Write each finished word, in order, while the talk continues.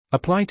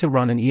Apply to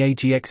run an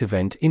EAGx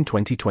event in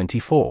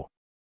 2024.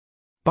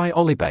 By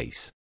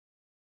OllieBase.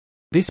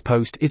 This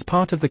post is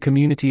part of the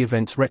Community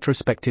Events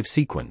Retrospective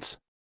sequence.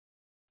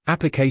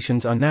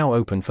 Applications are now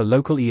open for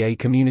local EA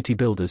community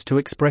builders to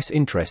express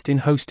interest in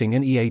hosting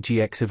an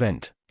EAGx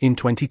event in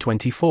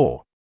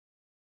 2024.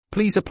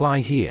 Please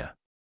apply here.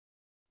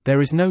 There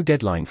is no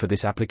deadline for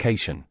this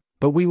application,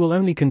 but we will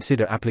only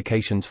consider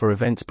applications for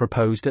events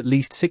proposed at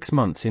least 6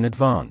 months in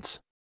advance.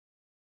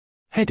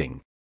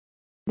 Heading: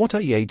 What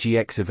are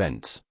EAGx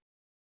events?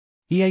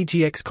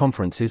 EAGx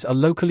conferences are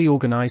locally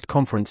organized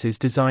conferences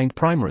designed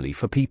primarily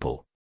for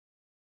people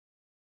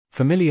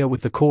familiar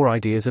with the core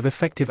ideas of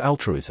effective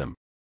altruism,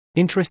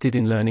 interested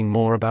in learning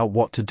more about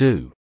what to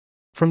do,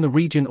 from the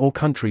region or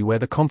country where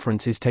the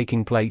conference is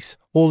taking place,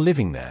 or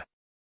living there.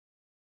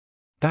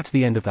 That's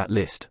the end of that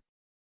list.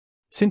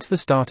 Since the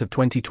start of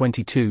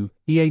 2022,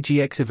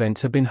 EAGx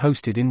events have been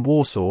hosted in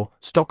Warsaw,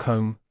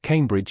 Stockholm,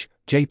 Cambridge,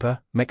 Jaipur,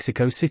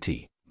 Mexico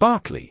City,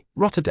 Berkeley,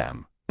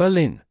 Rotterdam,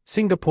 Berlin,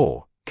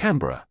 Singapore,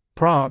 Canberra,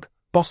 Prague,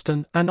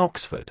 Boston, and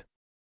Oxford.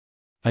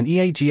 An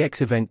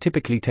EAGx event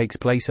typically takes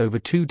place over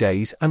 2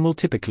 days and will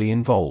typically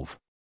involve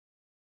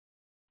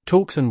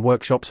talks and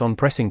workshops on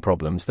pressing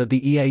problems that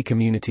the EA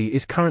community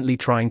is currently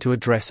trying to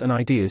address and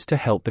ideas to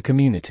help the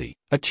community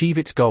achieve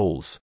its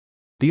goals.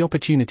 The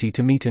opportunity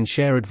to meet and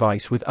share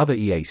advice with other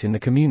EAs in the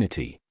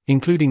community,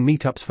 including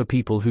meetups for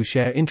people who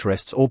share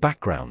interests or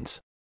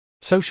backgrounds.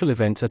 Social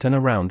events at and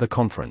around the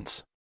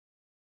conference.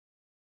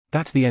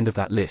 That's the end of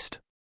that list.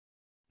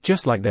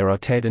 Just like there are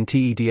TED and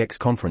TEDx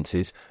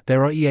conferences,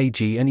 there are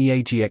EAG and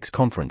EAGx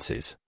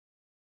conferences.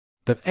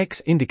 The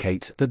X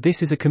indicates that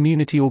this is a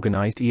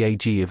community-organized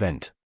EAG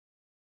event.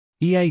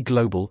 EA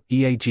Global,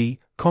 EAG,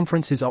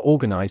 conferences are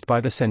organized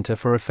by the Center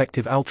for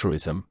Effective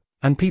Altruism,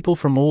 and people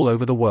from all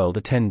over the world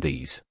attend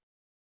these.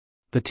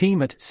 The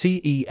team at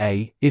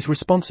CEA is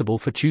responsible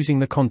for choosing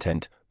the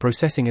content,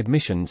 processing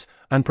admissions,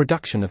 and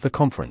production of the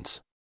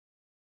conference.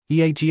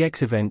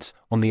 EAGx events,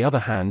 on the other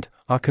hand,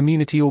 are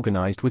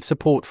community-organized with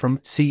support from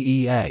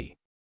CEA.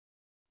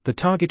 The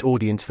target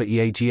audience for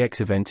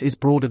EAGx events is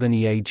broader than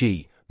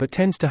EAG, but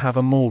tends to have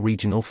a more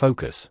regional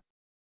focus.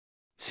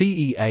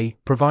 CEA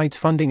provides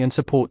funding and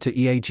support to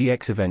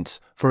EAGx events,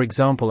 for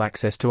example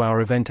access to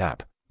our event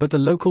app, but the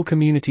local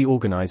community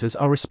organizers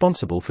are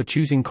responsible for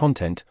choosing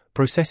content,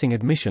 processing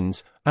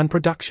admissions, and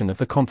production of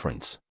the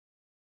conference.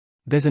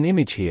 There's an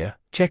image here,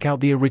 check out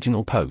the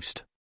original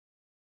post.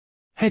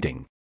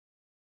 Heading: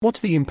 What's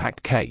the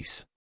impact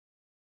case?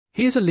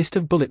 Here's a list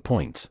of bullet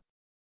points.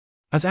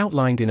 As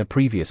outlined in a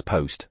previous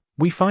post,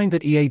 we find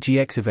that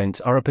EAGx events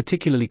are a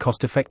particularly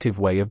cost-effective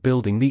way of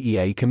building the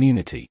EA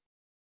community.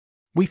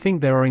 We think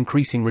there are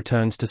increasing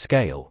returns to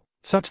scale,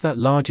 such that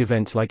large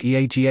events like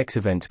EAGx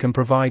events can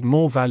provide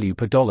more value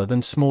per dollar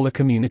than smaller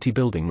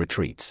community-building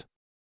retreats.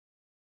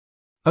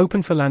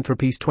 Open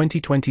Philanthropy's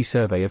 2020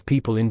 survey of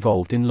people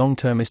involved in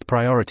long-termist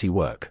priority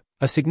work,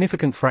 a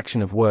significant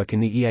fraction of work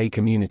in the EA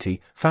community,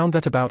 found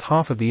that about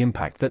half of the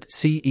impact that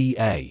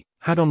CEA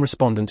had on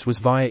respondents was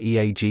via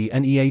EAG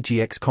and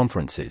EAGx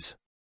conferences.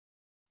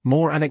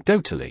 More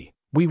anecdotally,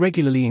 we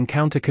regularly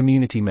encounter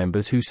community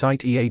members who cite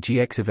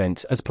EAGx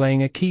events as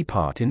playing a key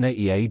part in their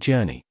EA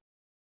journey.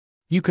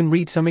 You can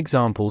read some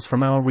examples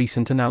from our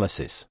recent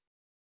analysis.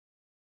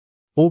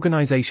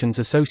 Organizations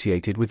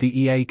associated with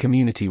the EA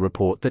community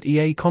report that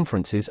EA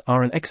conferences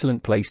are an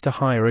excellent place to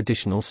hire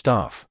additional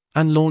staff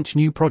and launch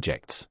new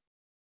projects.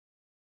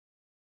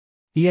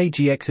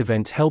 EAGx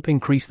events help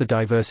increase the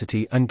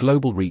diversity and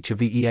global reach of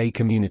the EA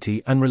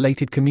community and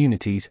related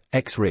communities,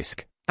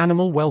 risk,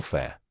 animal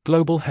welfare,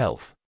 global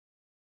health.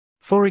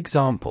 For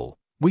example,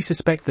 we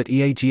suspect that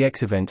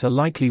EAGx events are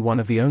likely one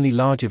of the only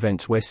large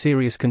events where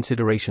serious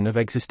consideration of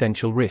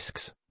existential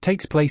risks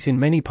takes place in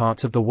many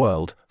parts of the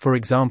world, for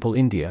example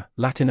India,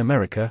 Latin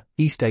America,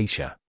 East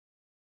Asia.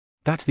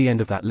 That's the end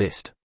of that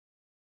list.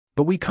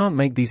 But we can't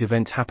make these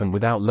events happen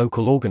without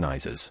local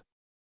organizers.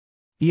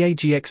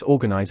 EAGx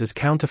organizers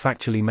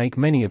counterfactually make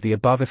many of the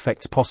above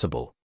effects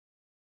possible.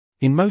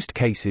 In most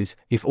cases,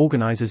 if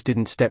organizers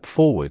didn't step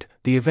forward,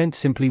 the event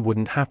simply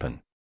wouldn't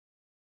happen.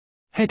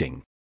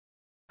 Heading: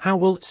 How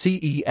will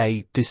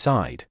CEA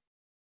decide?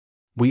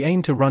 We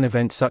aim to run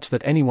events such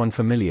that anyone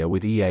familiar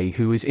with EA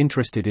who is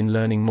interested in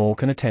learning more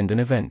can attend an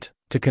event,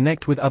 to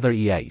connect with other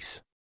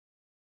EAs.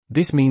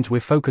 This means we're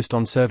focused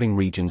on serving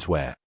regions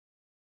where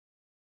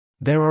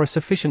there are a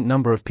sufficient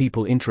number of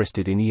people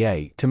interested in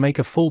EA to make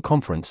a full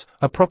conference,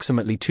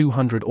 approximately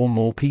 200 or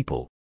more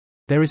people.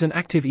 There is an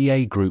active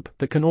EA group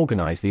that can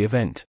organize the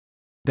event.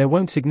 There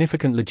won't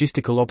significant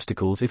logistical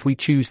obstacles if we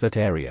choose that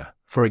area,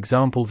 for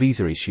example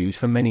visa issues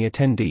for many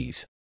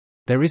attendees.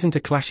 There isn't a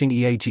clashing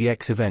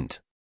EAGx event.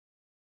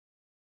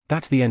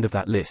 That's the end of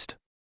that list.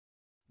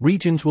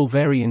 Regions will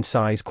vary in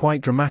size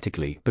quite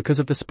dramatically because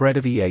of the spread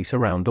of EAs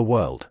around the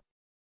world.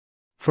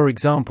 For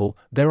example,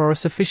 there are a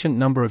sufficient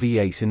number of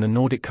EAs in the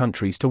Nordic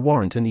countries to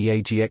warrant an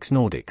EAGx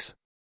Nordics.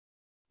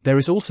 There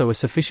is also a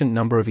sufficient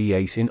number of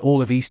EAs in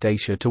all of East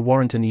Asia to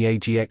warrant an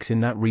EAGx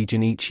in that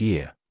region each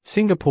year.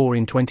 Singapore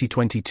in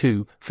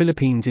 2022,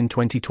 Philippines in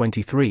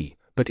 2023,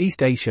 but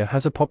East Asia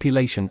has a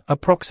population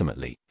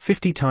approximately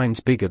 50 times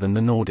bigger than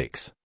the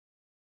Nordics.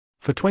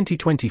 For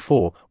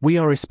 2024, we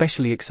are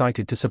especially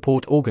excited to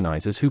support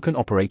organizers who can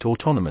operate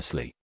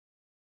autonomously.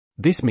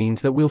 This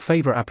means that we'll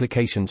favor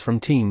applications from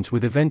teams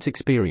with events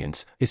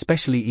experience,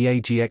 especially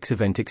EAGx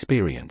event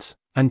experience,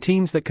 and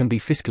teams that can be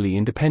fiscally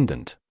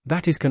independent,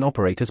 that is, can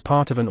operate as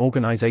part of an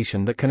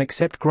organization that can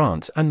accept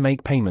grants and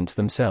make payments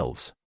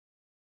themselves.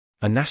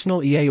 A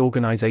national EA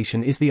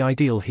organization is the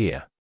ideal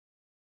here.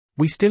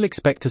 We still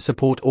expect to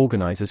support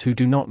organizers who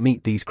do not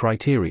meet these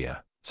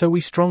criteria, so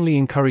we strongly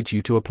encourage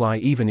you to apply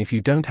even if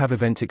you don't have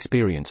events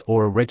experience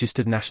or a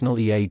registered national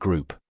EA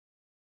group.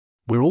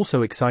 We're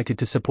also excited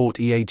to support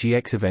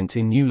EAGx events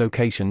in new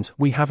locations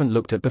we haven't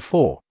looked at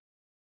before.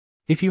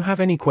 If you have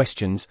any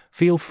questions,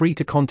 feel free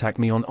to contact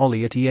me on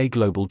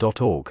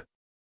ollie@eaglobal.org.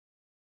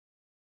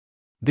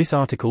 This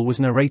article was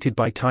narrated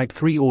by Type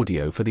 3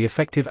 Audio for the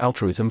Effective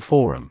Altruism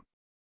Forum.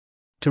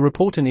 To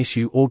report an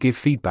issue or give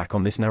feedback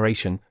on this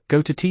narration,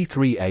 go to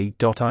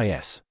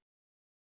t3a.is.